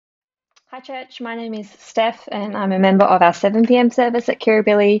Hi, church. My name is Steph, and I'm a member of our 7 p.m. service at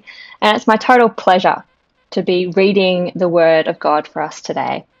Kirribilli. And it's my total pleasure to be reading the Word of God for us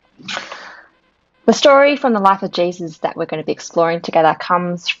today. The story from the life of Jesus that we're going to be exploring together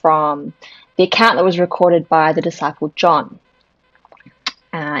comes from the account that was recorded by the disciple John.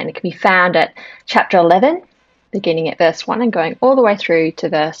 And it can be found at chapter 11, beginning at verse 1 and going all the way through to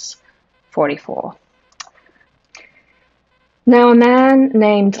verse 44. Now, a man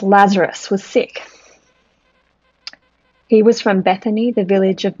named Lazarus was sick. He was from Bethany, the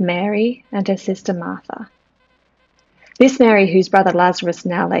village of Mary and her sister Martha. This Mary, whose brother Lazarus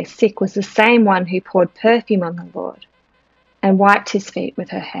now lay sick, was the same one who poured perfume on the Lord and wiped his feet with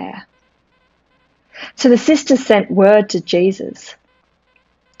her hair. So the sisters sent word to Jesus,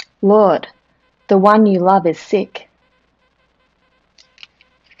 "Lord, the one you love is sick."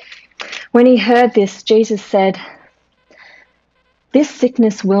 When he heard this, Jesus said, "This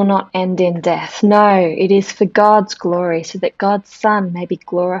sickness will not end in death. No, it is for God's glory, so that God's Son may be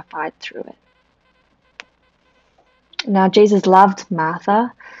glorified through it." Now Jesus loved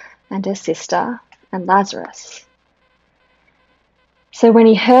Martha and her sister and Lazarus. So when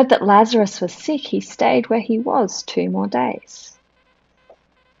he heard that Lazarus was sick, he stayed where he was 2 more days.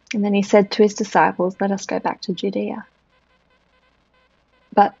 And then he said to his disciples, "Let us go back to Judea."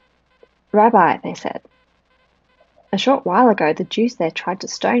 "But, Rabbi," they said, "a short while ago the Jews there tried to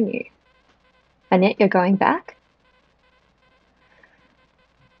stone you, and yet you're going back?"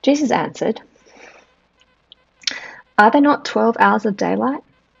 Jesus answered, "Are there not 12 hours of daylight?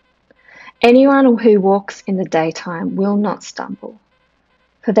 Anyone who walks in the daytime will not stumble,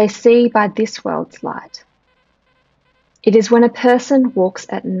 for they see by this world's light. It is when a person walks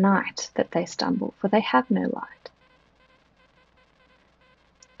at night that they stumble, for they have no light."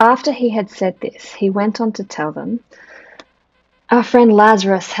 After he had said this, he went on to tell them, "Our friend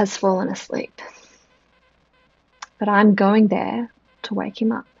Lazarus has fallen asleep, but I'm going there to wake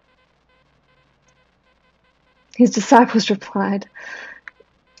him up." His disciples replied,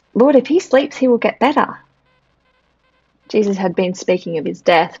 "Lord, if he sleeps, he will get better." Jesus had been speaking of his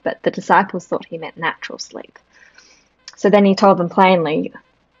death, but the disciples thought he meant natural sleep. So then he told them plainly,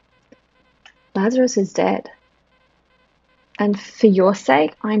 "Lazarus is dead. And for your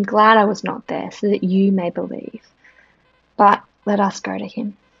sake, I am glad I was not there, so that you may believe. But let us go to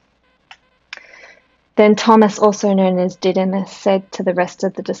him." Then Thomas, also known as Didymus, said to the rest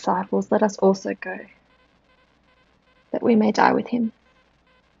of the disciples, "Let us also go, that we may die with him."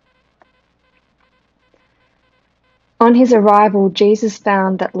 On his arrival, Jesus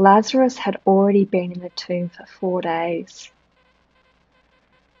found that Lazarus had already been in the tomb for 4 days.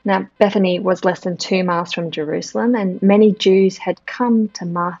 Now, Bethany was less than 2 miles from Jerusalem, and many Jews had come to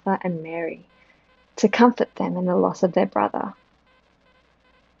Martha and Mary to comfort them in the loss of their brother.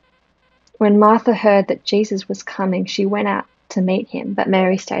 When Martha heard that Jesus was coming, she went out to meet him, but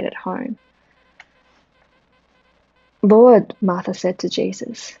Mary stayed at home. "Lord," Martha said to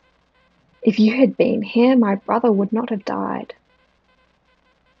Jesus, "if you had been here, my brother would not have died.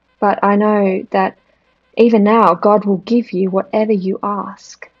 But I know that even now God will give you whatever you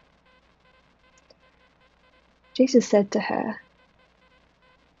ask." Jesus said to her,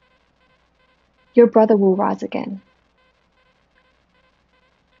 "Your brother will rise again."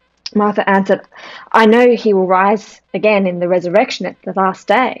 Martha answered, "I know he will rise again in the resurrection at the last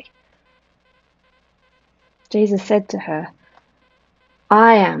day." Jesus said to her,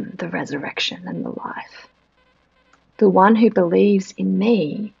 "I am the resurrection and the life. The one who believes in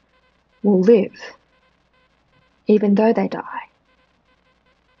me will live, even though they die.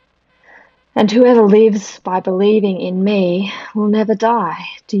 And whoever lives by believing in me will never die.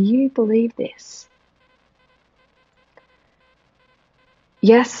 Do you believe this?"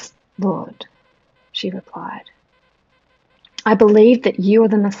 "Yes, Lord," she replied. "I believe that you are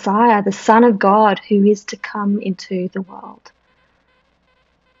the Messiah, the Son of God, who is to come into the world."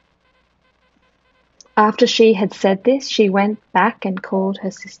 After she had said this, she went back and called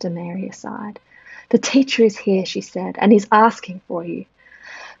her sister Mary aside. "The teacher is here," she said, "and is asking for you."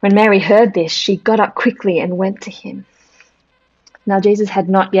 When Mary heard this, she got up quickly and went to him. Now Jesus had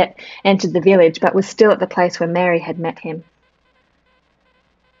not yet entered the village, but was still at the place where Mary had met him.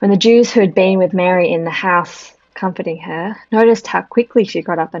 When the Jews who had been with Mary in the house, comforting her, noticed how quickly she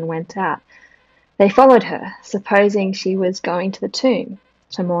got up and went out, they followed her, supposing she was going to the tomb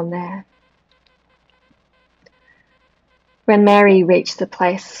to mourn there. When Mary reached the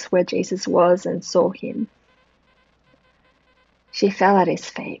place where Jesus was and saw him, she fell at his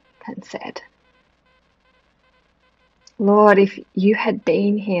feet and said, "Lord, if you had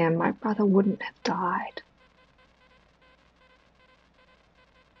been here, my brother wouldn't have died."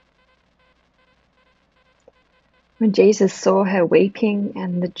 When Jesus saw her weeping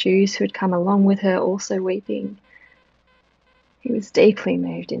and the Jews who had come along with her also weeping, he was deeply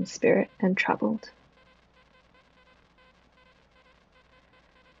moved in spirit and troubled.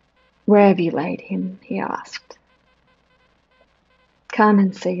 "Where have you laid him?" he asked. "Come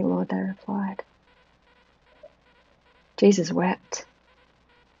and see, Lord," they replied. Jesus wept.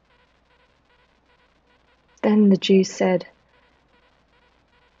 Then the Jews said,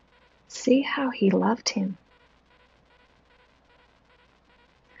 "See how he loved him."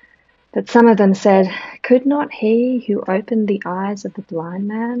 But some of them said, "Could not he who opened the eyes of the blind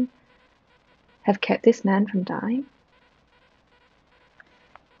man have kept this man from dying?"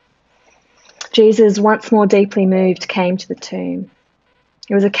 Jesus, once more deeply moved, came to the tomb.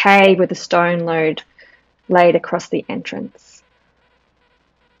 It was a cave with a stone laid across the entrance.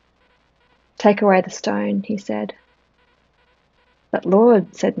 "Take away the stone," he said. "But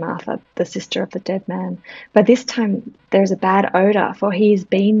Lord," said Martha, the sister of the dead man, "by this time there is a bad odour, for he has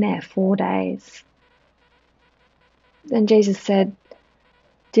been there 4 days." Then Jesus said,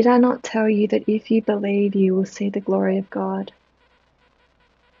 "Did I not tell you that if you believe, you will see the glory of God?"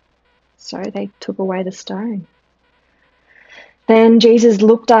 So they took away the stone. Then Jesus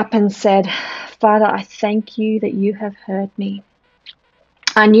looked up and said, "Father, I thank you that you have heard me.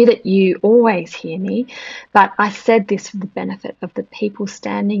 I knew that you always hear me, but I said this for the benefit of the people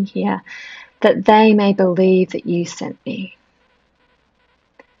standing here, that they may believe that you sent me."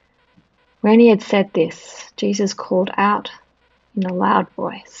 When he had said this, Jesus called out in a loud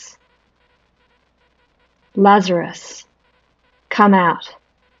voice, "Lazarus, come out."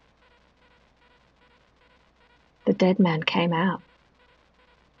 The dead man came out,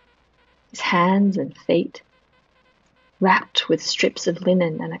 his hands and feet wrapped with strips of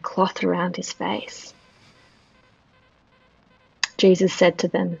linen and a cloth around his face. Jesus said to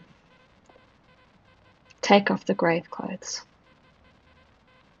them, "Take off the grave clothes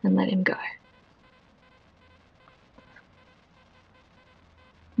and let him go."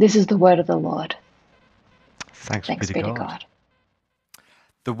 This is the word of the Lord. Thanks be to God.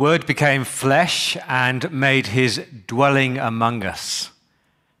 The Word became flesh and made his dwelling among us.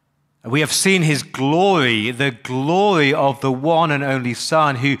 We have seen his glory, the glory of the one and only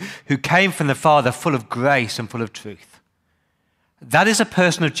Son who came from the Father full of grace and full of truth. That is a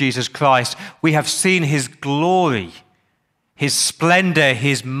person of Jesus Christ. We have seen his glory, his splendor,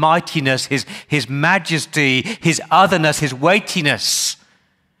 his mightiness, his majesty, his otherness, his weightiness.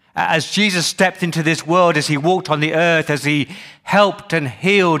 As Jesus stepped into this world, as he walked on the earth, as he helped and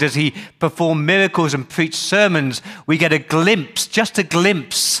healed, as he performed miracles and preached sermons, we get a glimpse, just a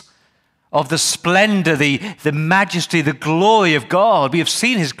glimpse of the splendor, the majesty, the glory of God. We have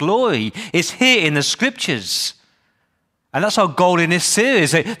seen his glory. It's here in the scriptures. And that's our goal in this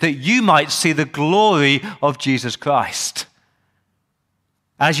series, that you might see the glory of Jesus Christ.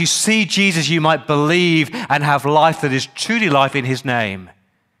 As you see Jesus, you might believe and have life that is truly life in his name.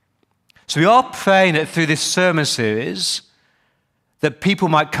 So we are praying that through this sermon series, that people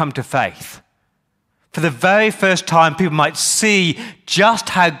might come to faith. For the very first time, people might see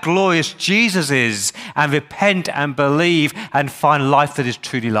just how glorious Jesus is and repent and believe and find life that is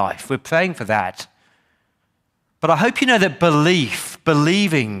truly life. We're praying for that. But I hope you know that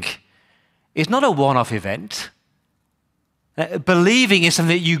believing, is not a one-off event. Believing is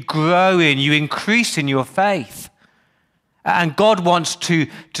something that you grow in, you increase in your faith. And God wants to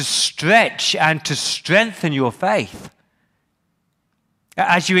stretch and to strengthen your faith.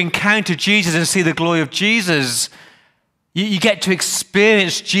 As you encounter Jesus and see the glory of Jesus, you get to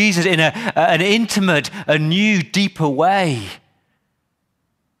experience Jesus in an intimate, a new, deeper way.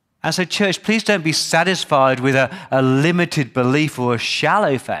 And so, church, please don't be satisfied with a limited belief or a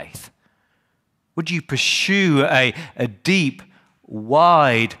shallow faith. Would you pursue a deep,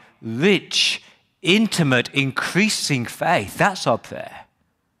 wide, rich, intimate, increasing faith? That's our prayer.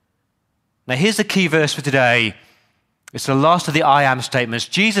 Now, here's the key verse for today. It's the last of the I am statements.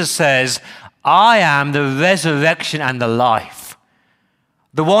 Jesus says, "I am the resurrection and the life.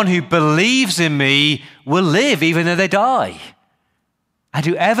 The one who believes in me will live even though they die. And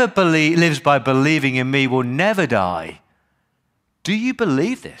whoever lives by believing in me will never die." Do you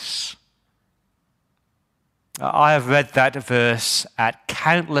believe this? I have read that verse at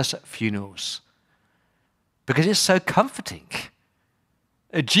countless funerals because it's so comforting.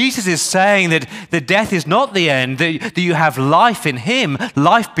 Jesus is saying that the death is not the end, that you have life in him,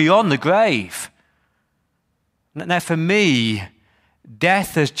 life beyond the grave. Now for me,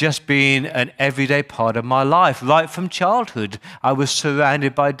 death has just been an everyday part of my life. Right from childhood, I was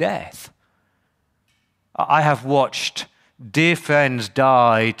surrounded by death. I have watched dear friends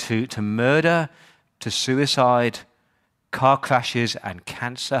die to murder, to suicide, car crashes and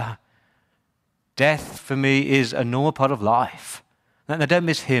cancer. Death for me is a normal part of life. Now, don't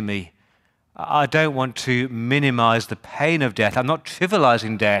mishear me. I don't want to minimize the pain of death. I'm not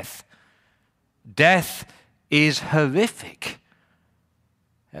trivializing death. Death is horrific.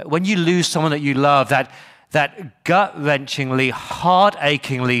 When you lose someone that you love, that gut-wrenchingly,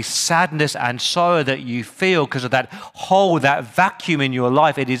 heart-achingly sadness and sorrow that you feel because of that hole, that vacuum in your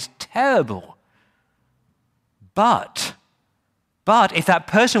life, it is terrible. But if that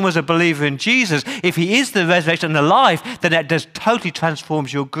person was a believer in Jesus, if he is the resurrection and the life, then that just totally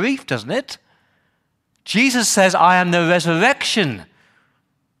transforms your grief, doesn't it? Jesus says, I am the resurrection.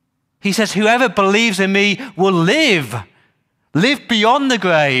 He says, whoever believes in me will live beyond the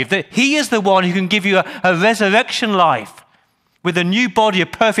grave. That he is the one who can give you a resurrection life with a new body, a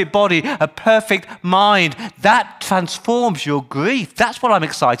perfect mind. That transforms your grief. That's what I'm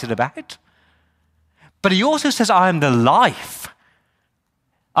excited about. But he also says, I am the life.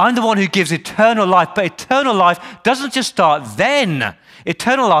 I'm the one who gives eternal life. But eternal life doesn't just start then.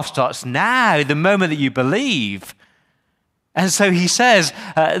 Eternal life starts now, the moment that you believe. And so he says,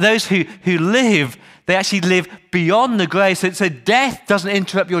 those who live, they actually live beyond the grave. So death doesn't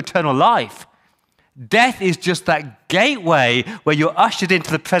interrupt your eternal life. Death is just that gateway where you're ushered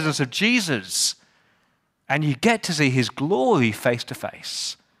into the presence of Jesus. And you get to see his glory face to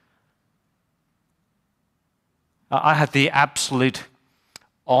face. I had the absolute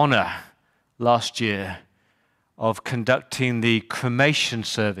honor last year of conducting the cremation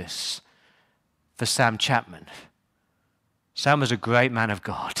service for Sam Chapman. Sam was a great man of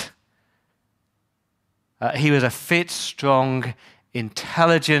God. He was a fit, strong,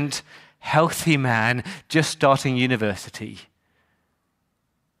 intelligent, healthy man just starting university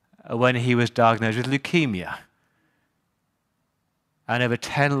when he was diagnosed with leukemia. And over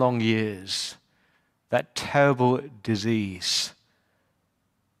 10 long years, that terrible disease,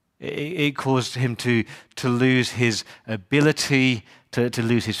 it caused him to lose his ability, to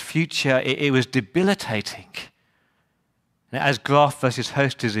lose his future. It was debilitating. And as graft versus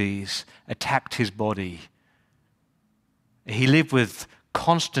host disease attacked his body, he lived with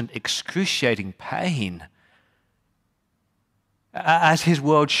constant excruciating pain. As his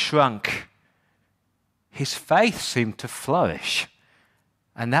world shrunk, his faith seemed to flourish.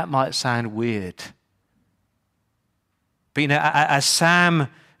 And that might sound weird. But as Sam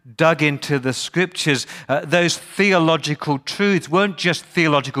dug into the scriptures, those theological truths weren't just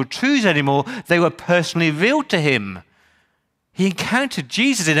theological truths anymore, they were personally revealed to him. He encountered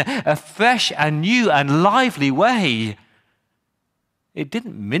Jesus in a fresh and new and lively way. It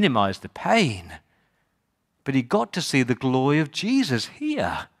didn't minimize the pain, but he got to see the glory of Jesus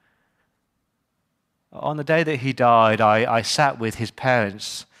here. On the day that he died, I sat with his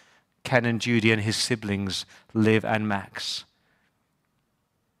parents, Ken and Judy, and his siblings, Liv and Max.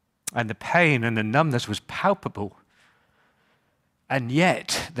 And the pain and the numbness was palpable. And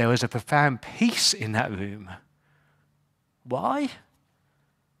yet, there was a profound peace in that room. Why?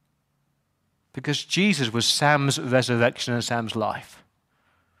 Because Jesus was Sam's resurrection and Sam's life.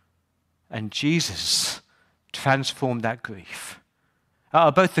 And Jesus transformed that grief.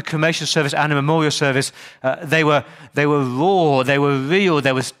 Both the cremation service and the memorial service, they were raw, they were real,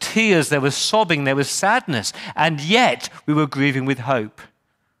 there was tears, there was sobbing, there was sadness. And yet, we were grieving with hope.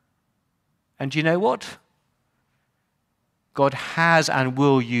 And do you know what? God has and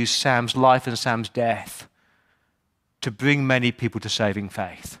will use Sam's life and Sam's death to bring many people to saving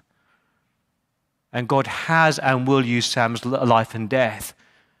faith. And God has and will use Sam's life and death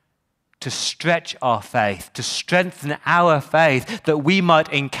to stretch our faith, to strengthen our faith, that we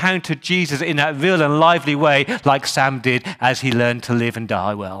might encounter Jesus in that real and lively way like Sam did as he learned to live and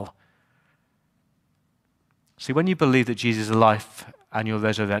die well. See, when you believe that Jesus is the life and your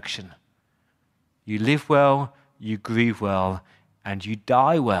resurrection, you live well, you grieve well, and you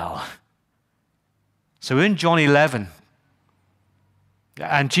die well. So in John 11,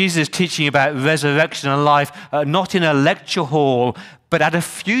 and Jesus is teaching about resurrection and life, not in a lecture hall, but at a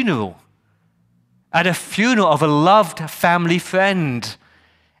funeral of a loved family friend.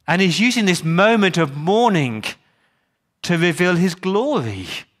 And he's using this moment of mourning to reveal his glory,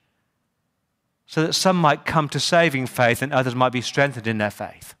 so that some might come to saving faith and others might be strengthened in their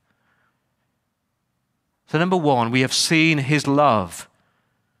faith. So number one, we have seen his love.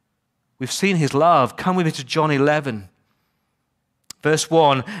 We've seen his love. Come with me to John 11. Verse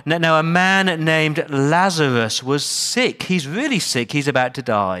 1, now a man named Lazarus was sick. He's really sick. He's about to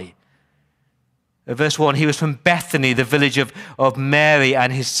die. Verse 1, he was from Bethany, the village of Mary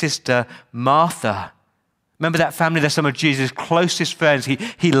and his sister Martha. Remember that family? They're some of Jesus' closest friends.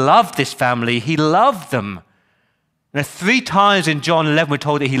 He loved this family. He loved them. Now, 3 times in John 11 we're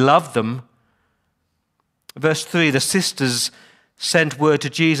told that he loved them. Verse 3, the sisters sent word to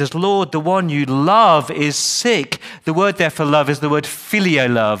Jesus, Lord, the one you love is sick. The word there for love is the word filial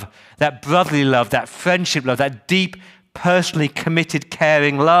love, that brotherly love, that friendship love, that deep, personally committed,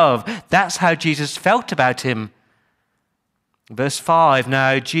 caring love. That's how Jesus felt about him. Verse 5,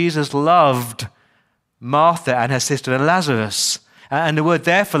 now Jesus loved Martha and her sister and Lazarus. And the word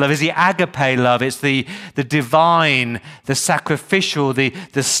there for love is the agape love. It's the divine, the sacrificial, the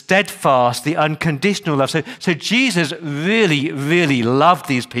steadfast, the unconditional love. So Jesus really, really loved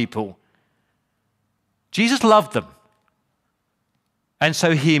these people. Jesus loved them. And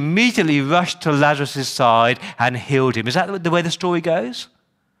so he immediately rushed to Lazarus' side and healed him. Is that the way the story goes?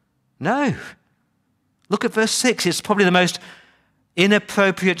 No. Look at verse 6. It's probably the most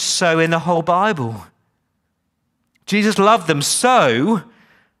inappropriate so in the whole Bible. Jesus loved them, so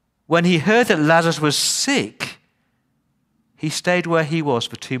when he heard that Lazarus was sick, he stayed where he was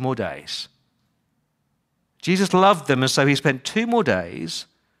for 2 more days. Jesus loved them, and so he spent 2 more days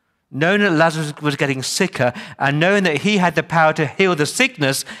knowing that Lazarus was getting sicker and knowing that he had the power to heal the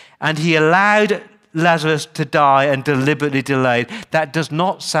sickness, and he allowed Lazarus to die and deliberately delayed. That does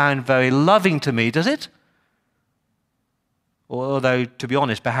not sound very loving to me, does it? Although, to be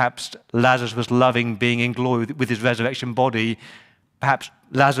honest, perhaps Lazarus was loving being in glory with his resurrection body. Perhaps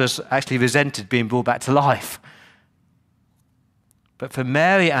Lazarus actually resented being brought back to life. But for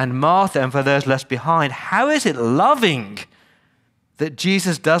Mary and Martha and for those left behind, how is it loving that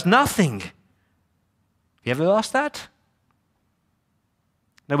Jesus does nothing? You ever asked that?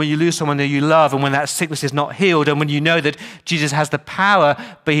 Now, when you lose someone that you love and when that sickness is not healed and when you know that Jesus has the power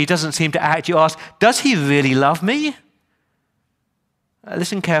but he doesn't seem to act, you ask, does he really love me?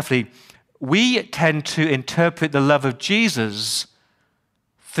 Listen carefully. We tend to interpret the love of Jesus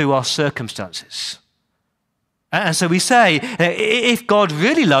through our circumstances. And so we say, if God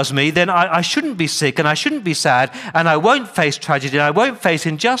really loves me, then I shouldn't be sick and I shouldn't be sad and I won't face tragedy and I won't face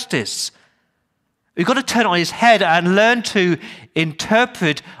injustice. We've got to turn it on its head and learn to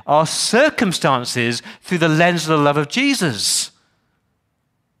interpret our circumstances through the lens of the love of Jesus.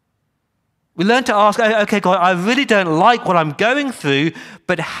 We learn to ask, okay, God, I really don't like what I'm going through,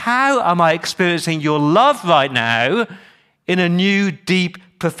 but how am I experiencing your love right now in a new, deep,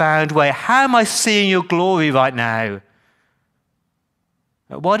 profound way? How am I seeing your glory right now?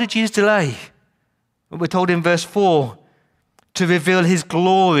 Why did Jesus delay? We're told in verse 4, to reveal his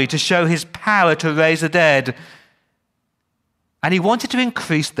glory, to show his power to raise the dead. And he wanted to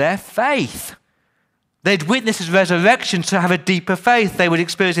increase their faith. They'd witness his resurrection to have a deeper faith. They would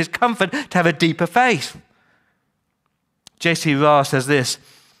experience his comfort to have a deeper faith. J.C. Ryle says this,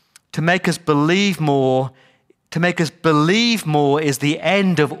 to make us believe more is the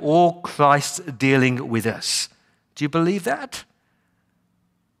end of all Christ's dealing with us. Do you believe that?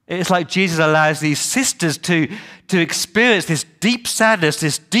 It's like Jesus allows these sisters to experience this deep sadness,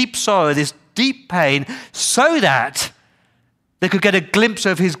 this deep sorrow, this deep pain, so that they could get a glimpse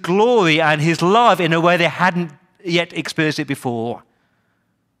of his glory and his love in a way they hadn't yet experienced it before.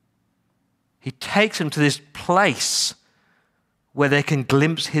 He takes them to this place where they can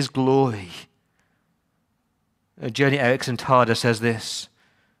glimpse his glory. Joni Eareckson Tada says this.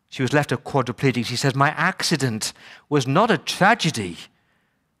 She was left a quadriplegic. She says, my accident was not a tragedy,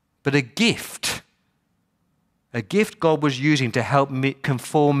 but a gift. A gift God was using to help me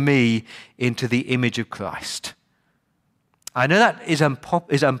conform me into the image of Christ. I know that is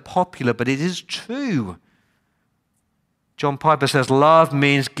unpopular, but it is true. John Piper says, love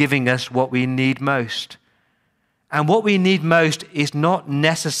means giving us what we need most. And what we need most is not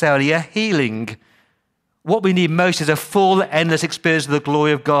necessarily a healing. What we need most is a full, endless experience of the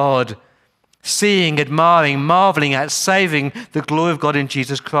glory of God. Seeing, admiring, marveling at, savoring the glory of God in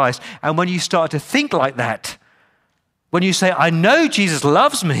Jesus Christ. And when you start to think like that, when you say, I know Jesus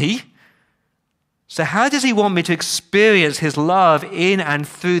loves me, so how does he want me to experience his love in and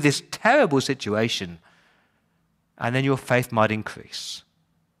through this terrible situation? And then your faith might increase.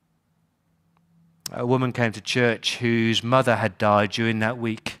 A woman came to church whose mother had died during that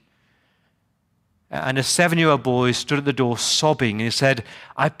week. And a 7-year-old boy stood at the door sobbing and he said,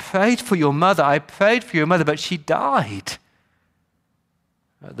 I prayed for your mother, but she died.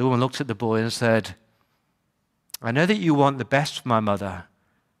 The woman looked at the boy and said, I know that you want the best for my mother.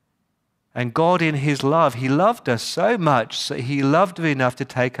 And God in his love, he loved her so much that he loved her enough to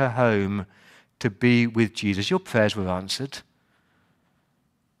take her home to be with Jesus. Your prayers were answered.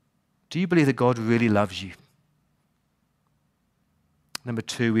 Do you believe that God really loves you? Number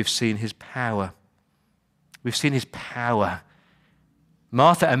 2, we've seen his power. We've seen his power.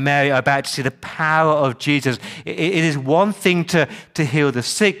 Martha and Mary are about to see the power of Jesus. It is one thing to heal the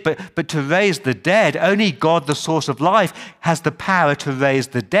sick, but to raise the dead. Only God, the source of life, has the power to raise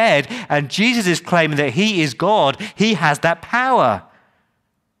the dead. And Jesus is claiming that he is God. He has that power.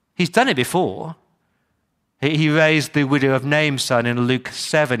 He's done it before. He raised the widow of Nain's son in Luke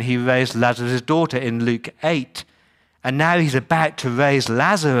 7. He raised Lazarus' daughter in Luke 8. And now he's about to raise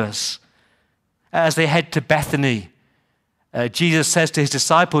Lazarus. As they head to Bethany, Jesus says to his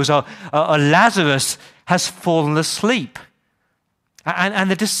disciples, Lazarus has fallen asleep.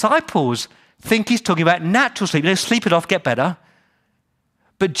 And the disciples think he's talking about natural sleep. Sleep it off, get better.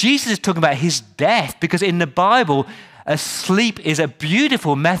 But Jesus is talking about his death, because in the Bible, sleep is a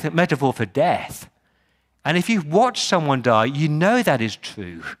beautiful metaphor for death. And if you've watched someone die, you know that is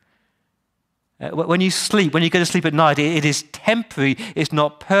true. When you sleep, when you go to sleep at night, it is temporary, it's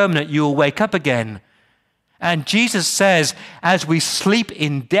not permanent. You will wake up again. And Jesus says, as we sleep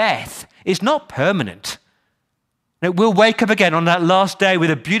in death, it's not permanent. We'll wake up again on that last day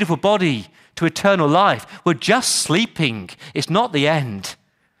with a beautiful body to eternal life. We're just sleeping. It's not the end.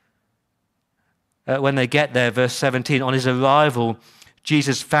 When they get there, verse 17, on his arrival,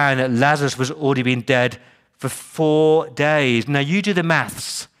 Jesus found that Lazarus was already been dead for 4 days. Now you do the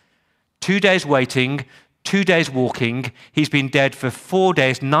maths. 2 days waiting, 2 days walking. He's been dead for 4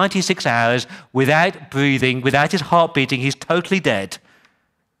 days, 96 hours, without breathing, without his heart beating. He's totally dead.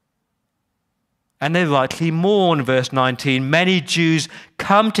 And they rightly mourn, verse 19. Many Jews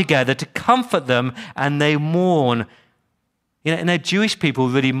come together to comfort them, and they mourn. Jewish people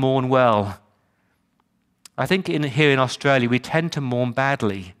really mourn well. I think here in Australia, we tend to mourn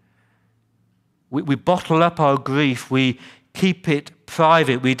badly. We bottle up our grief. We keep it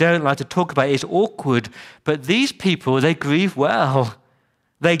private. We don't like to talk about it. It's awkward. But these people, they grieve well.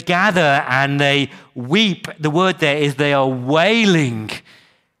 They gather and they weep. The word there is they are wailing.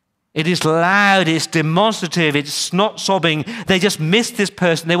 It is loud. It's demonstrative. It's not sobbing. They just miss this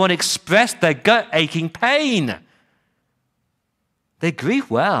person. They want to express their gut-aching pain. They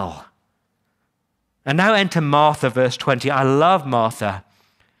grieve well. And now enter Martha, verse 20. I love Martha.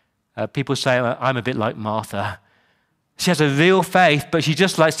 People say, I'm a bit like Martha. She has a real faith, but she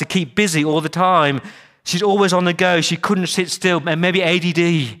just likes to keep busy all the time. She's always on the go. She couldn't sit still, and maybe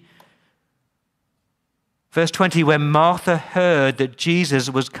ADD. Verse 20, when Martha heard that Jesus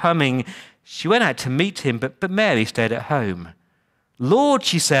was coming, she went out to meet him, but Mary stayed at home. Lord,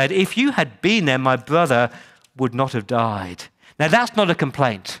 she said, if you had been there, my brother would not have died. Now that's not a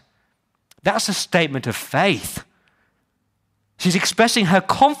complaint. That's a statement of faith. She's expressing her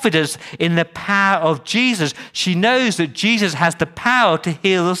confidence in the power of Jesus. She knows that Jesus has the power to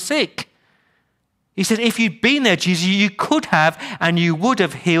heal the sick. He said, if you'd been there, Jesus, you could have and you would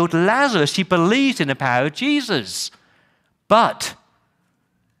have healed Lazarus. She believes in the power of Jesus. But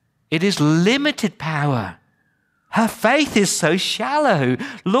it is limited power. Her faith is so shallow.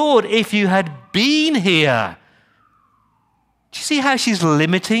 Lord, if you had been here. Do you see how she's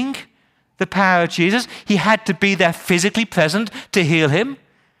limiting the power of Jesus? He had to be there physically present to heal him.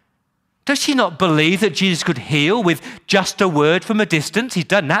 Does she not believe that Jesus could heal with just a word from a distance? He's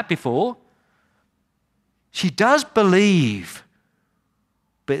done that before. She does believe,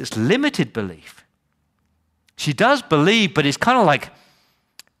 but it's limited belief. She does believe, but it's kind of like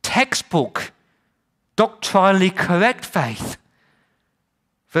textbook, doctrinally correct faith.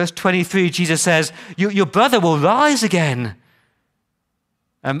 Verse 23, Jesus says, your brother will rise again.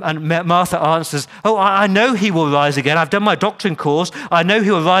 And Martha answers, I know he will rise again. I've done my doctrine course. I know he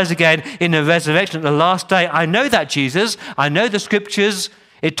will rise again in the resurrection at the last day. I know that, Jesus. I know the scriptures.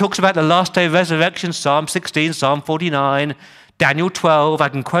 It talks about the last day of resurrection, Psalm 16, Psalm 49, Daniel 12. I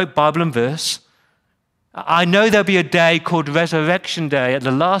can quote Bible and verse. I know there'll be a day called Resurrection Day, at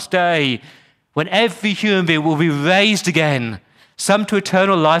the last day, when every human being will be raised again, some to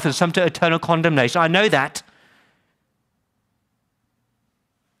eternal life and some to eternal condemnation. I know that.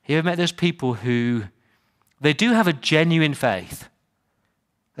 You ever met those people who, they do have a genuine faith,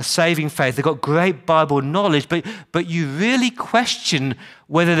 a saving faith. They've got great Bible knowledge, but you really question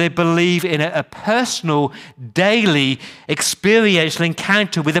whether they believe in a personal, daily, experiential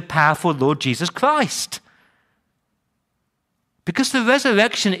encounter with the powerful Lord Jesus Christ. Because the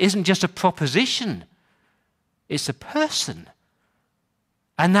resurrection isn't just a proposition, it's a person.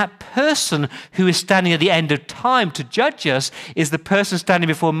 And that person who is standing at the end of time to judge us is the person standing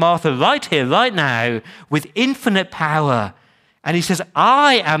before Martha right here, right now, with infinite power. And he says,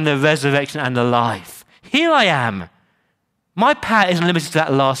 I am the resurrection and the life. Here I am. My power isn't limited to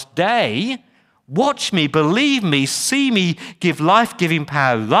that last day. Watch me, believe me, see me give life-giving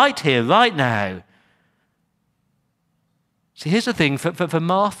power right here, right now. See, here's the thing for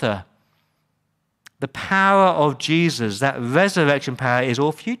Martha. The power of Jesus, that resurrection power, is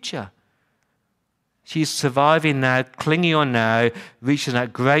all future. She's surviving now, clinging on now, reaching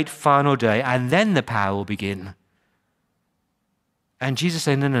that great final day, and then the power will begin. And Jesus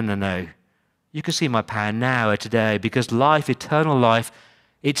said, no. You can see my power now, today, because life, eternal life,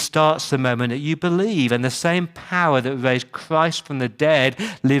 it starts the moment that you believe. And the same power that raised Christ from the dead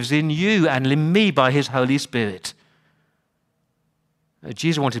lives in you and in me by his Holy Spirit.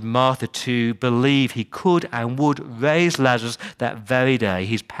 Jesus wanted Martha to believe he could and would raise Lazarus that very day.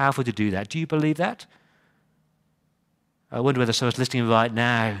 He's powerful to do that. Do you believe that? I wonder whether someone's listening right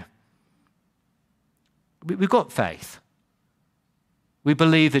now. We've got faith. We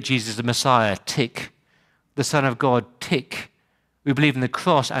believe that Jesus is the Messiah, tick. The Son of God, tick. We believe in the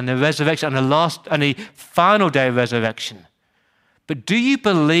cross and the resurrection and the final day of resurrection. But do you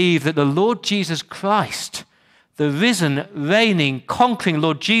believe that the Lord Jesus Christ, the risen, reigning, conquering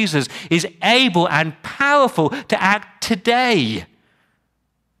Lord Jesus, is able and powerful to act today?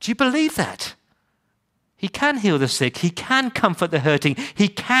 Do you believe that? He can heal the sick. He can comfort the hurting. He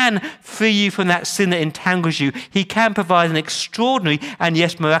can free you from that sin that entangles you. He can provide an extraordinary and,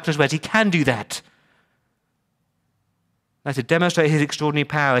 yes, miraculous way. He can do that. Now, to demonstrate his extraordinary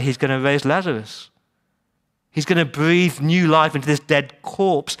power, he's going to raise Lazarus. He's going to breathe new life into this dead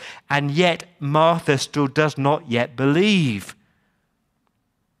corpse. And yet, Martha still does not yet believe.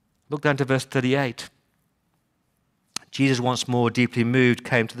 Look down to verse 38. Jesus, once more deeply moved,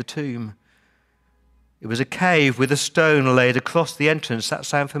 came to the tomb. It was a cave with a stone laid across the entrance. That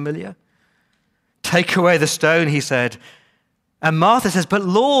sound familiar? Take away the stone, he said. And Martha says, but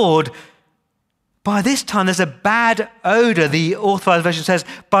Lord, by this time there's a bad odor. The Authorized Version says,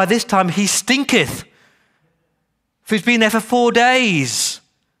 by this time he stinketh. For he's been there for 4 days.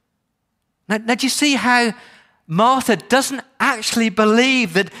 Now do you see how Martha doesn't actually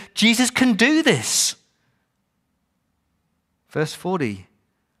believe that Jesus can do this? Verse 40.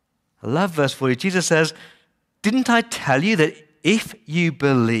 I love verse 40. Jesus says, didn't I tell you that if you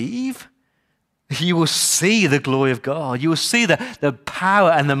believe, you will see the glory of God. You will see the power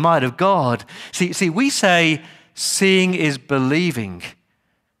and the might of God. See, we say seeing is believing.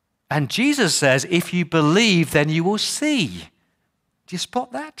 And Jesus says, if you believe, then you will see. Do you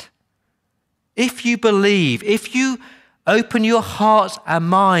spot that? If you believe, if you open your hearts and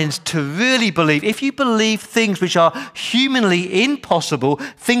minds to really believe, if you believe things which are humanly impossible,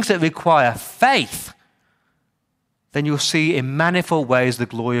 things that require faith, then you'll see in manifold ways the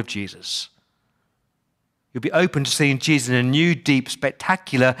glory of Jesus. You'll be open to seeing Jesus in a new, deep,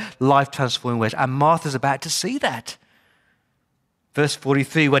 spectacular, life-transforming ways. And Martha's about to see that. Verse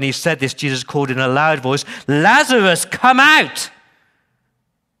 43, when he said this, Jesus called in a loud voice, Lazarus, come out!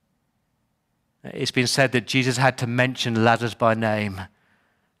 It's been said that Jesus had to mention Lazarus by name.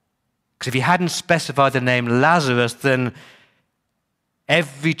 Because if he hadn't specified the name Lazarus, then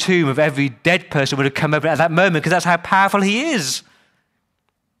every tomb of every dead person would have come open at that moment, because that's how powerful he is.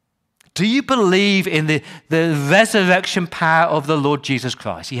 Do you believe in the resurrection power of the Lord Jesus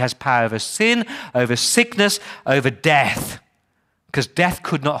Christ? He has power over sin, over sickness, over death, because death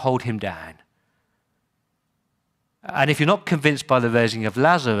could not hold him down. And if you're not convinced by the raising of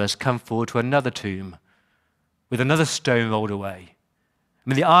Lazarus, come forward to another tomb with another stone rolled away. I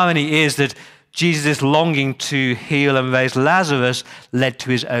mean, the irony is that Jesus' longing to heal and raise Lazarus led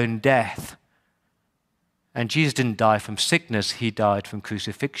to his own death. And Jesus didn't die from sickness, he died from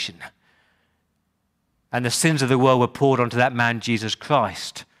crucifixion. And the sins of the world were poured onto that man, Jesus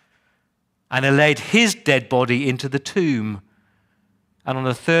Christ. And they laid his dead body into the tomb. And on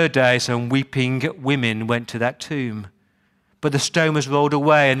the third day, some weeping women went to that tomb. But the stone was rolled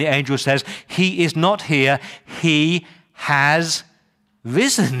away, and the angel says, he is not here, he has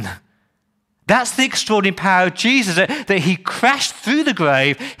risen. That's the extraordinary power of Jesus, that he crashed through the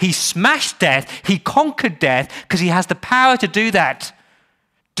grave, he smashed death, he conquered death, because he has the power to do that.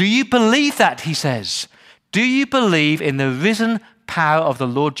 Do you believe that, he says? Do you believe in the risen power of the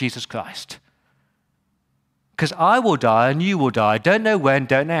Lord Jesus Christ? Because I will die and you will die. Don't know when,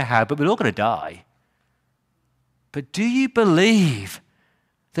 don't know how, but we're all going to die. But do you believe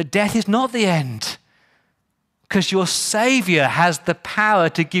that death is not the end? Because your Savior has the power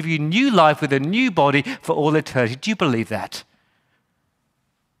to give you new life with a new body for all eternity. Do you believe that?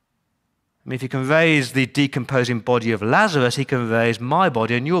 I mean, if he can raise the decomposing body of Lazarus, he can raise my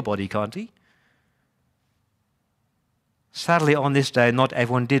body and your body, can't he? Sadly, on this day, not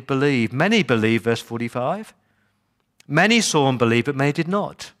everyone did believe. Many believed, verse 45. Many saw and believed, but many did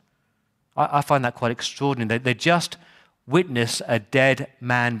not. I find that quite extraordinary. They just witness a dead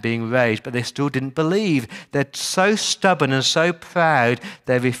man being raised, but they still didn't believe. They're so stubborn and so proud,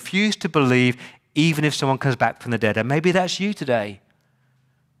 they refuse to believe even if someone comes back from the dead. And maybe that's you today.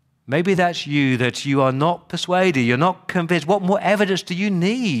 Maybe that's you, that you are not persuaded, you're not convinced. What more evidence do you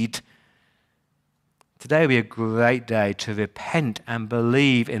need? Today will be a great day to repent and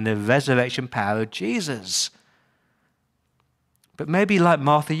believe in the resurrection power of Jesus. But maybe like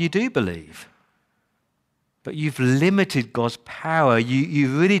Martha, you do believe. But you've limited God's power.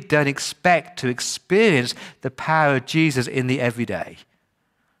 You really don't expect to experience the power of Jesus in the everyday.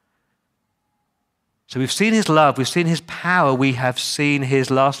 So we've seen his love, we've seen his power, we have seen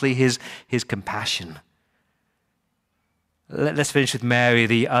lastly, his compassion. Let's finish with Mary,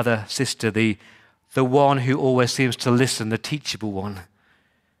 the other sister, the one who always seems to listen, the teachable one.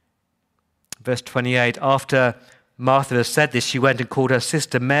 Verse 28, after Martha had said this, she went and called her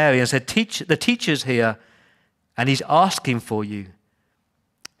sister Mary and said, the teacher's here, and he's asking for you.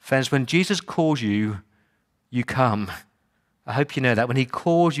 Friends, when Jesus calls you, you come. I hope you know that. When he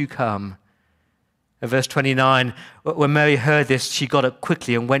calls, you come. In verse 29, when Mary heard this, she got up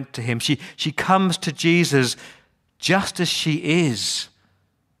quickly and went to him. She comes to Jesus just as she is,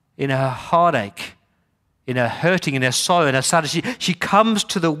 in her heartache, in her hurting, in her sorrow, in her sadness. She comes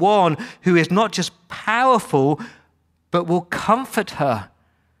to the one who is not just powerful, but will comfort her.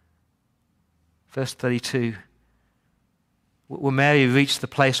 Verse 32, when Mary reached the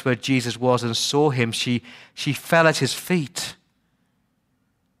place where Jesus was and saw him, she fell at his feet.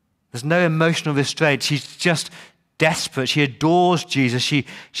 There's no emotional restraint. She's just desperate. She adores Jesus.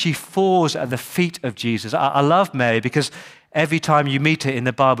 She falls at the feet of Jesus. I love Mary because every time you meet her in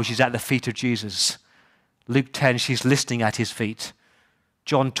the Bible, she's at the feet of Jesus. Luke 10, she's listening at his feet.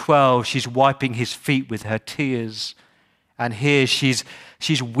 John 12, she's wiping his feet with her tears. And here she's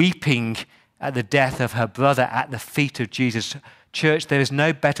weeping at the death of her brother at the feet of Jesus. Church, there is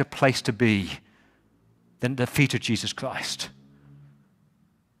no better place to be than the feet of Jesus Christ.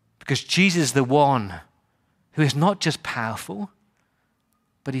 Because Jesus is the one who is not just powerful,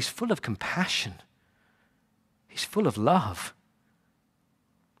 but he's full of compassion. He's full of love.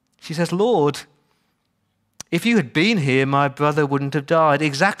 She says, Lord, if you had been here, my brother wouldn't have died.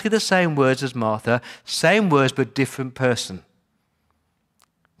 Exactly the same words as Martha, same words but different person.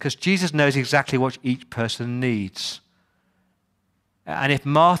 Because Jesus knows exactly what each person needs. And if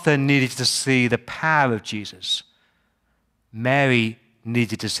Martha needed to see the power of Jesus, Mary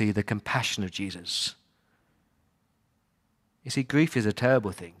needed to see the compassion of Jesus. You see, grief is a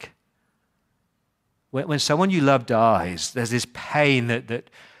terrible thing. When someone you love dies, there's this pain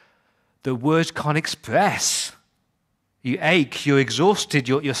that the words can't express. You ache, you're exhausted,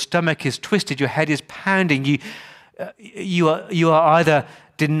 your stomach is twisted, your head is pounding. You are either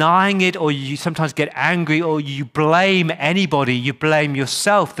denying it, or you sometimes get angry, or you blame anybody. You blame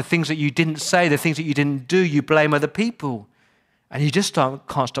yourself, the things that you didn't say, the things that you didn't do. You blame other people. And you just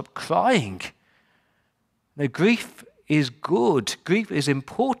can't stop crying. Now, grief is good. Grief is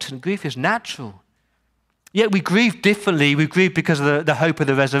important. Grief is natural. Yet we grieve differently. We grieve because of the hope of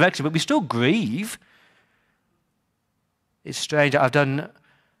the resurrection, but we still grieve. It's strange. I've done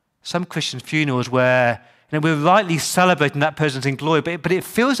some Christian funerals where we're rightly celebrating that person's in glory, but it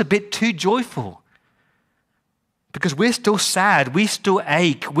feels a bit too joyful. Because we're still sad. We still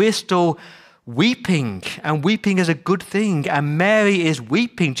ache. We're still weeping, and weeping is a good thing, and Mary is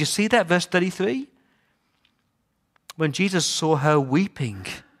weeping. Do you see that, verse 33? When Jesus saw her weeping,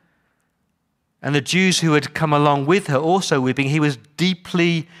 and the Jews who had come along with her also weeping, he was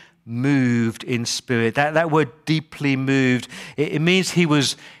deeply moved in spirit. That word deeply moved, it means he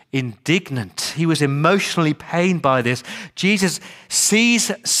was indignant. He was emotionally pained by this. Jesus sees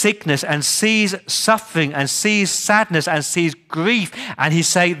sickness and sees suffering and sees sadness and sees grief, and he's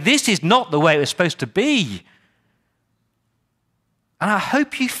saying, this is not the way it was supposed to be. And I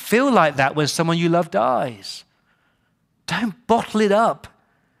hope you feel like that when someone you love dies. Don't bottle it up.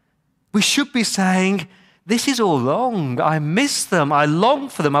 We should be saying, this is all wrong. I miss them. I long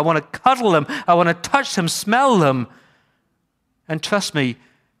for them. I want to cuddle them. I want to touch them, smell them. And trust me,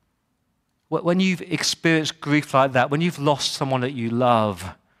 when you've experienced grief like that, when you've lost someone that you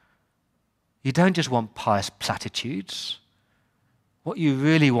love, you don't just want pious platitudes. What you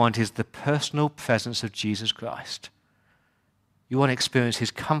really want is the personal presence of Jesus Christ. You want to experience his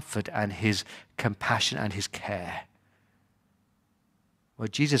comfort and his compassion and his care. Well,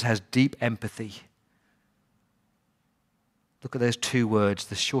 Jesus has deep empathy. Look at those two words,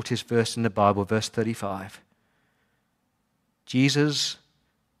 the shortest verse in the Bible, verse 35. Jesus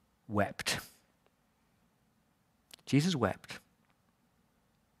wept. Jesus wept.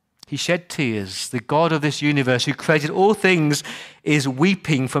 He shed tears. The God of this universe who created all things is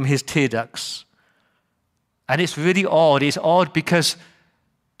weeping from his tear ducts. And it's really odd. It's odd because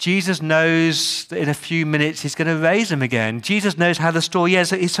Jesus knows that in a few minutes he's going to raise him again. Jesus knows how the story ends.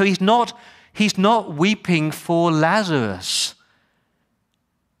 So he's not weeping for Lazarus.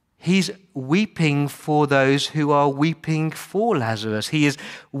 He's weeping for those who are weeping for Lazarus. He is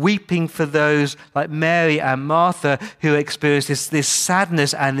weeping for those like Mary and Martha who experience this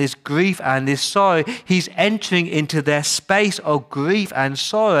sadness and this grief and this sorrow. He's entering into their space of grief and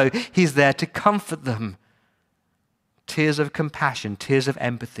sorrow. He's there to comfort them. Tears of compassion, tears of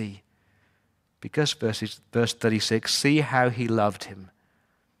empathy. Because verse 36, see how he loved him.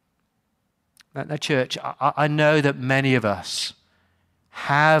 Now, church, I know that many of us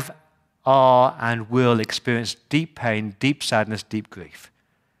have, are, and will experience deep pain, deep sadness, deep grief.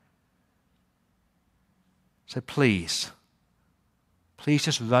 So please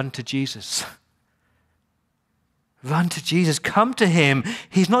just run to Jesus. Run to Jesus. Come to him.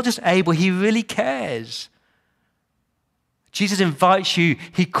 He's not just able, he really cares. Jesus invites you,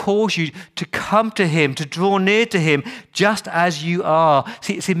 he calls you to come to him, to draw near to him, just as you are.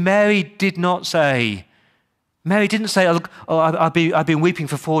 See, Mary didn't say, oh, look, I've been weeping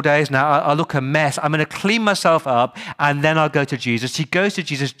for 4 days now. I look a mess. I'm going to clean myself up and then I'll go to Jesus. She goes to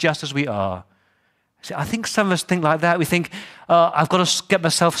Jesus just as we are. See, I think some of us think like that. We think, I've got to get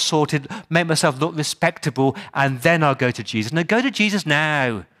myself sorted, make myself look respectable, and then I'll go to Jesus. No, go to Jesus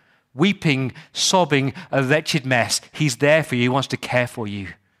now. Weeping, sobbing, a wretched mess. He's there for you. He wants to care for you.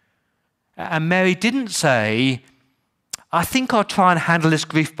 And Mary didn't say, I think I'll try and handle this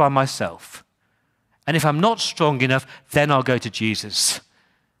grief by myself. And if I'm not strong enough, then I'll go to Jesus.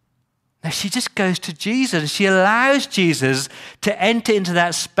 No, she just goes to Jesus. She allows Jesus to enter into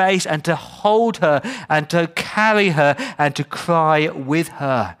that space and to hold her and to carry her and to cry with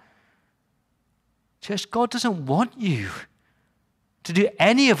her. Church, God doesn't want you to do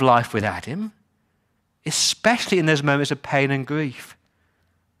any of life without him, especially in those moments of pain and grief.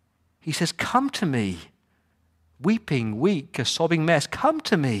 He says, come to me, weeping, weak, a sobbing mess. Come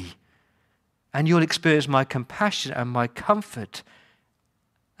to me, and you'll experience my compassion and my comfort.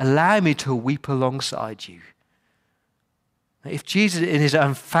 Allow me to weep alongside you. If Jesus, in his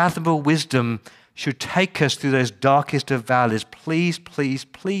unfathomable wisdom, should take us through those darkest of valleys, please, please,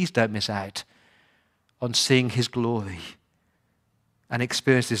 please don't miss out on seeing his glory and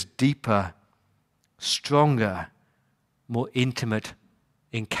experience this deeper, stronger, more intimate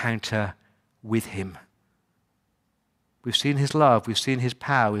encounter with him. We've seen his love, we've seen his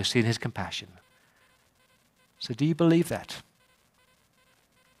power, we've seen his compassion. So do you believe that?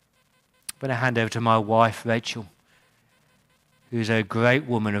 I'm going to hand over to my wife, Rachel, who's a great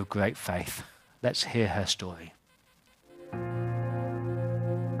woman of great faith. Let's hear her story.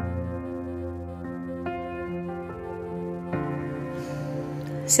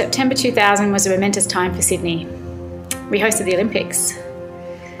 September 2000 was a momentous time for Sydney. We hosted the Olympics.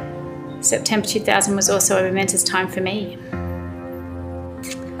 September 2000 was also a momentous time for me.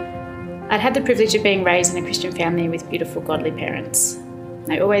 I'd had the privilege of being raised in a Christian family with beautiful, godly parents.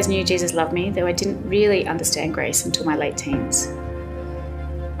 I always knew Jesus loved me, though I didn't really understand grace until my late teens.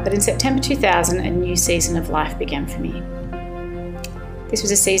 But in September 2000, a new season of life began for me. This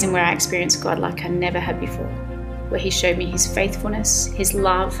was a season where I experienced God like I never had before, where he showed me his faithfulness, his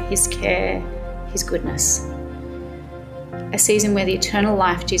love, his care, his goodness. A season where the eternal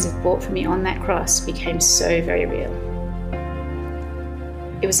life Jesus bought for me on that cross became so very real.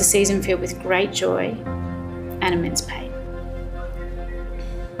 It was a season filled with great joy and immense pain.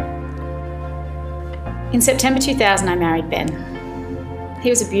 In September 2000, I married Ben. He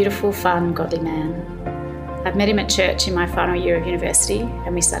was a beautiful, fun, godly man. I'd met him at church in my final year of university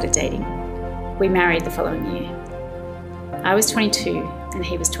and we started dating. We married the following year. I was 22 and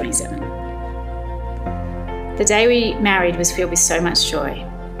he was 27. The day we married was filled with so much joy.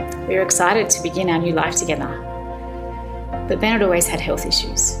 We were excited to begin our new life together. But Ben had always had health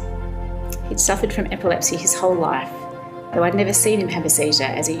issues. He'd suffered from epilepsy his whole life, though I'd never seen him have a seizure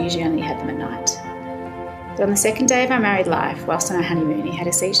as he usually only had them at night. But on the second day of our married life, whilst on our honeymoon, he had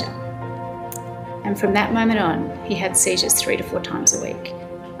a seizure. And from that moment on, he had seizures 3 to 4 times a week,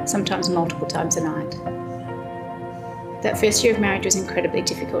 sometimes multiple times a night. That first year of marriage was incredibly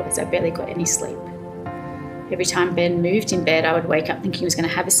difficult as I barely got any sleep. Every time Ben moved in bed, I would wake up thinking he was going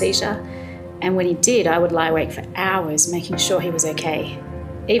to have a seizure, and when he did, I would lie awake for hours making sure he was okay,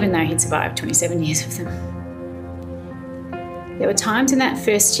 even though he'd survived 27 years of them. There were times in that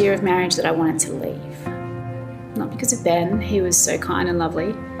first year of marriage that I wanted to leave. Not because of Ben, he was so kind and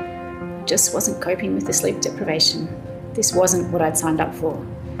lovely. I just wasn't coping with the sleep deprivation. This wasn't what I'd signed up for.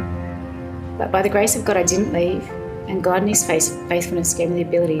 But by the grace of God, I didn't leave, and God in his faithfulness gave me the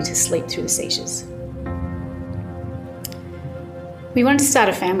ability to sleep through the seizures. We wanted to start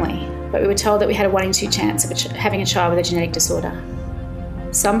a family, but we were told that we had a 1 in 2 chance of having a child with a genetic disorder.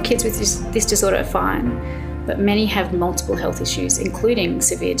 Some kids with this disorder are fine, but many have multiple health issues, including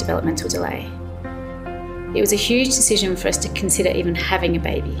severe developmental delay. It was a huge decision for us to consider even having a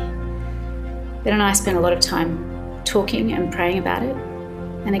baby. Ben and I spent a lot of time talking and praying about it,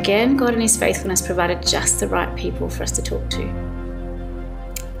 and again, God in his faithfulness provided just the right people for us to talk to.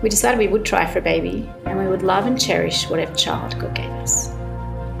 We decided we would try for a baby, and we would love and cherish whatever child God gave us.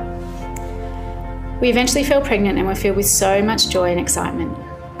 We eventually fell pregnant and were filled with so much joy and excitement.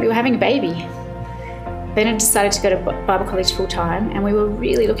 We were having a baby. Ben had decided to go to Bible college full time, and we were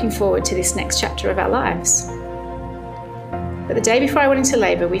really looking forward to this next chapter of our lives. But the day before I went into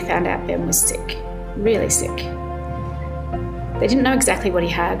labour, we found out Ben was sick, really sick. They didn't know exactly what he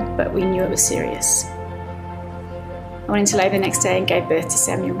had, but we knew it was serious. I went into labour the next day and gave birth to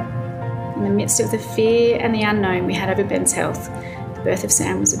Samuel. In the midst of the fear and the unknown we had over Ben's health, the birth of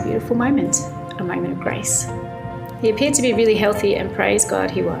Sam was a beautiful moment, a moment of grace. He appeared to be really healthy, and praise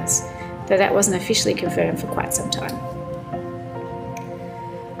God he was, though that wasn't officially confirmed for quite some time.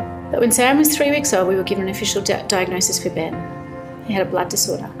 But when Sam was 3 weeks old, we were given an official diagnosis for Ben. He had a blood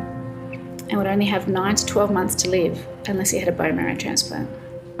disorder and would only have 9 to 12 months to live unless he had a bone marrow transplant.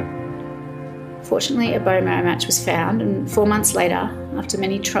 Fortunately, a bone marrow match was found, and 4 months later, after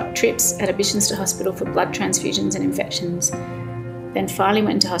many trips and admissions to hospital for blood transfusions and infections, Ben finally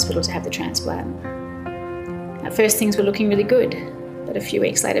went into hospital to have the transplant. At first, things were looking really good, but a few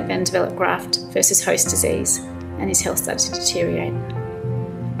weeks later, Ben developed graft versus host disease, and his health started to deteriorate.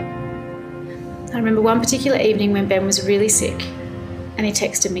 I remember one particular evening when Ben was really sick, and he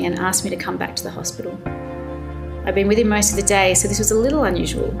texted me and asked me to come back to the hospital. I'd been with him most of the day, so this was a little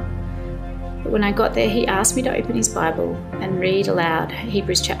unusual. But when I got there, he asked me to open his Bible and read aloud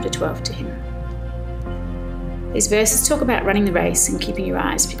Hebrews chapter 12 to him. These verses talk about running the race and keeping your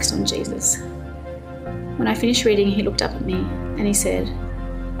eyes fixed on Jesus. When I finished reading, he looked up at me and he said,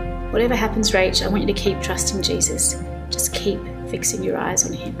 "Whatever happens, Rach, I want you to keep trusting Jesus. Just keep fixing your eyes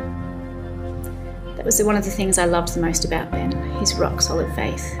on him." That was one of the things I loved the most about Ben, his rock-solid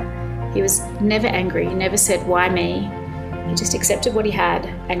faith. He was never angry, he never said, "Why me?" He just accepted what he had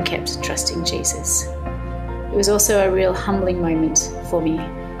and kept trusting Jesus. It was also a real humbling moment for me.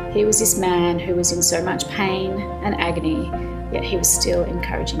 He was this man who was in so much pain and agony, yet he was still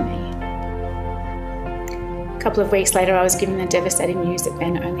encouraging me. A couple of weeks later, I was given the devastating news that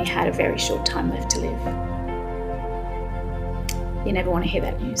Ben only had a very short time left to live. You never want to hear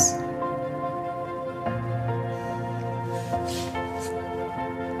that news.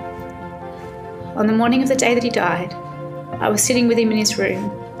 On the morning of the day that he died, I was sitting with him in his room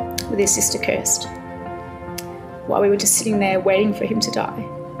with his sister Kirst. While we were just sitting there waiting for him to die,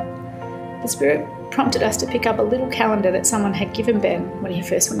 the Spirit prompted us to pick up a little calendar that someone had given Ben when he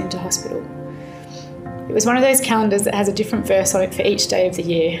first went into hospital. It was one of those calendars that has a different verse on it for each day of the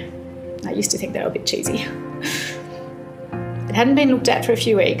year. I used to think they were a bit cheesy. It hadn't been looked at for a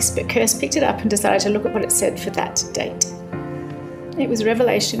few weeks, but Kirst picked it up and decided to look at what it said for that date. It was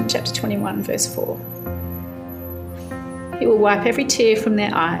Revelation chapter 21, verse 4. He will wipe every tear from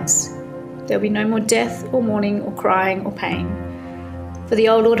their eyes. There will be no more death or mourning or crying or pain, for the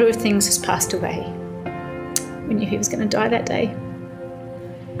old order of things has passed away. We knew he was going to die that day.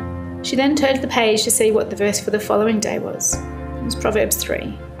 She then turned the page to see what the verse for the following day was. It was Proverbs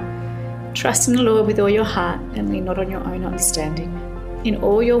 3. Trust in the Lord with all your heart and lean not on your own understanding. In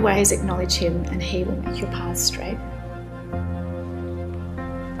all your ways acknowledge him and he will make your paths straight.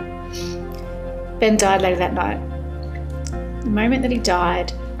 Ben died later that night. The moment that he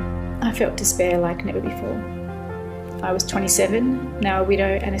died, I felt despair like never before. I was 27, now a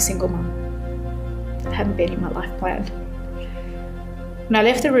widow and a single mum. It hadn't been in my life plan. When I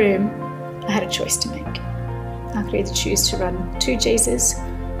left the room, I had a choice to make. I could either choose to run to Jesus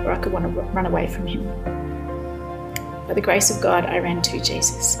or I could want to run away from him. By the grace of God, I ran to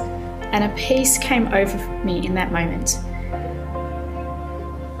Jesus, and a peace came over me in that moment.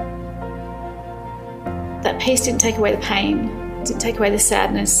 That peace didn't take away the pain, it didn't take away the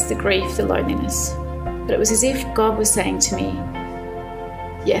sadness, the grief, the loneliness. But it was as if God was saying to me,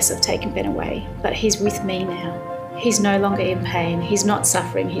 yes, I've taken Ben away, but he's with me now. He's no longer in pain, he's not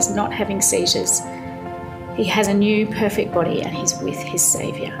suffering, he's not having seizures. He has a new perfect body and he's with his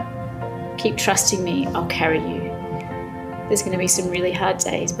Saviour. Keep trusting me, I'll carry you. There's going to be some really hard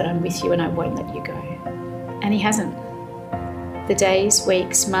days, but I'm with you and I won't let you go. And he hasn't. The days,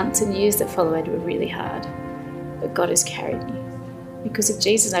 weeks, months and years that followed were really hard, but God has carried me. Because of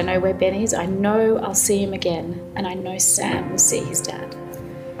Jesus, I know where Ben is, I know I'll see him again, and I know Sam will see his dad.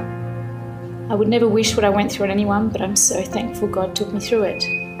 I would never wish what I went through on anyone, but I'm so thankful God took me through it.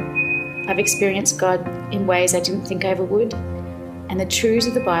 I've experienced God in ways I didn't think I ever would, and the truths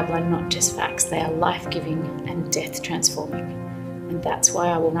of the Bible are not just facts, they are life-giving and death-transforming. And that's why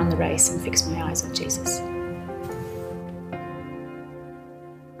I will run the race and fix my eyes on Jesus.